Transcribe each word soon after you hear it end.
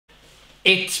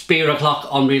It's beer o'clock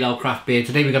on Reload Craft Beer.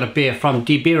 Today we've got a beer from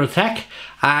Der Bierothek,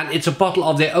 and it's a bottle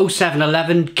of their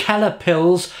 0711 Keller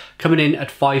Pils coming in at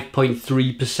 5.3%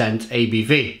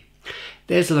 ABV.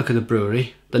 There's a look at the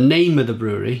brewery, the name of the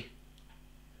brewery.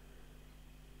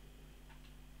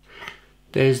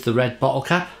 There's the red bottle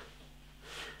cap.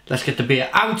 Let's get the beer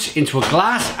out into a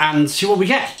glass and see what we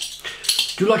get.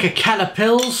 Do like a Keller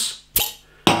Pils.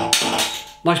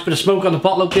 Nice bit of smoke on the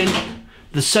bottle opening.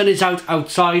 The sun is out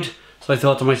outside. So I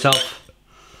thought to myself,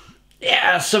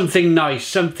 yeah, something nice,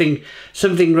 something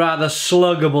rather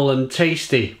sluggable and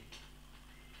tasty.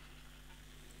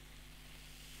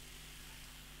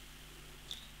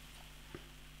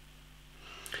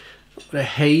 Got a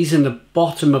haze in the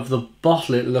bottom of the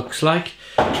bottle, it looks like.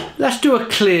 Let's do a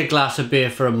clear glass of beer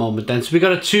for a moment then. So we've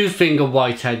got a 2-finger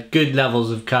whitehead, good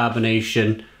levels of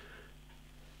carbonation,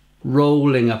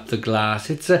 rolling up the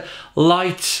glass. It's a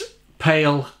light,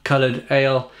 pale coloured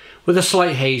ale with a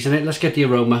slight haze in it. Let's get the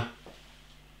aroma.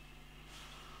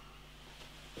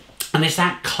 And it's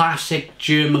that classic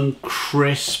German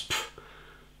crisp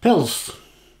Pils.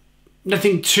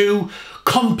 Nothing too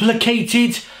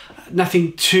complicated,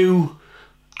 nothing too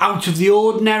out of the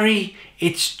ordinary.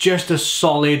 It's just a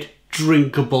solid,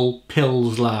 drinkable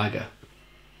Pils lager.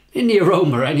 In the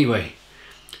aroma anyway.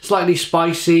 Slightly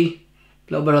spicy,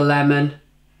 a little bit of lemon.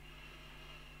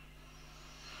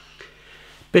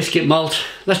 Biscuit malt.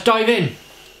 Let's dive in.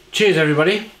 Cheers,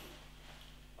 everybody.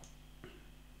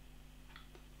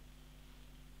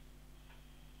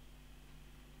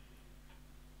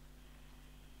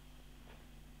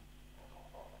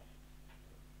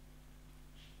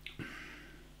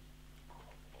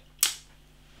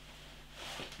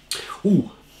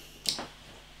 Ooh.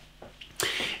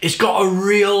 It's got a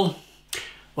real,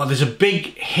 well, there's a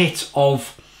big hit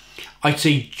of, I'd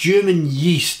say, German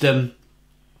yeast.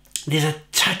 There's a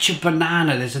touch of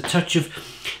banana,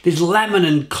 there's lemon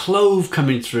and clove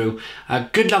coming through.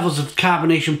 Good levels of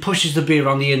carbonation, pushes the beer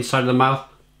on the inside of the mouth.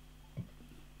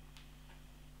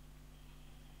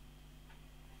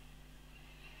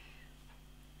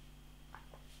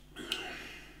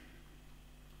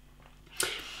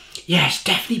 Yeah, it's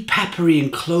definitely peppery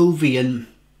and clovey, and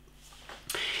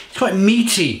it's quite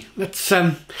meaty. That's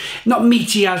not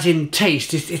meaty as in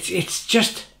taste. It's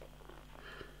just,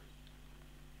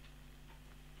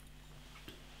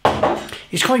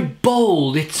 it's quite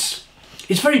bold. It's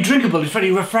very drinkable. It's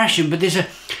very refreshing. But there's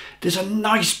a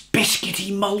nice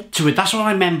biscuity malt to it. That's what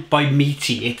I meant by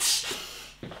meaty. It's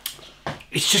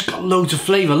just got loads of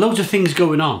flavour, loads of things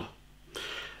going on.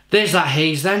 There's that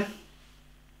haze then.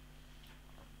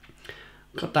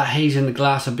 Got that haze in the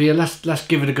glass of beer. Let's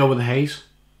give it a go with the haze.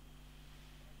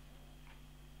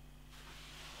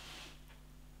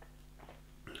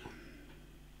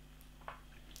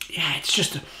 Yeah, it's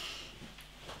just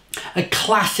a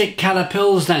classic Keller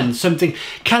Pils then. Something,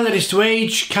 Keller is to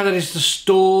age, Keller is to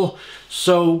store.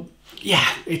 So yeah,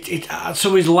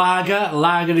 so is lager.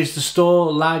 Lager is to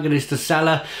store, lager is to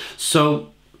cellar.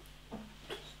 So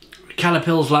Keller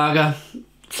Pils lager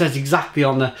says exactly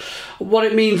on the what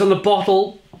it means on the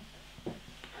bottle.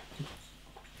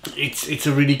 It's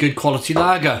a really good quality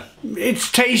lager. It's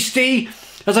tasty.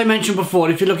 As I mentioned before,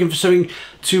 if you're looking for something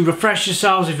to refresh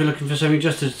yourselves, if you're looking for something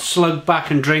just to slug back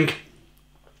and drink,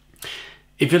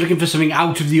 if you're looking for something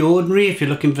out of the ordinary, if you're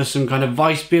looking for some kind of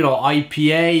Weiss beer or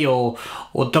IPA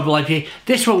or double IPA,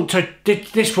 this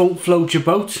won't float your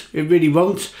boat. It really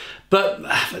won't. But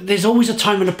there's always a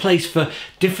time and a place for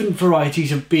different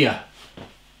varieties of beer.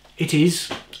 It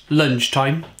is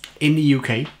lunchtime in the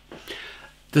UK.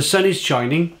 The sun is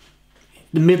shining,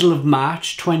 the middle of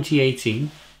March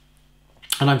 2018,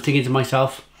 and I'm thinking to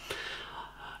myself,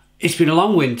 it's been a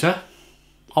long winter.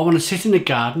 I want to sit in the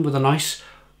garden with a nice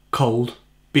cold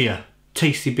beer,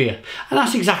 tasty beer. And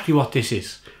that's exactly what this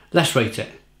is. Let's rate it.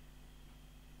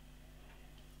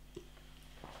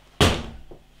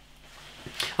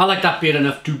 I like that beer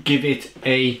enough to give it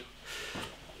a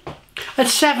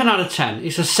 7 out of 10.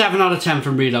 It's a 7 out of 10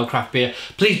 from Reload Craft Beer.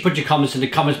 Please put your comments in the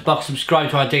comments box,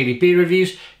 subscribe to our daily beer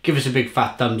reviews, give us a big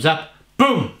fat thumbs up.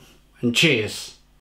 Boom! And cheers.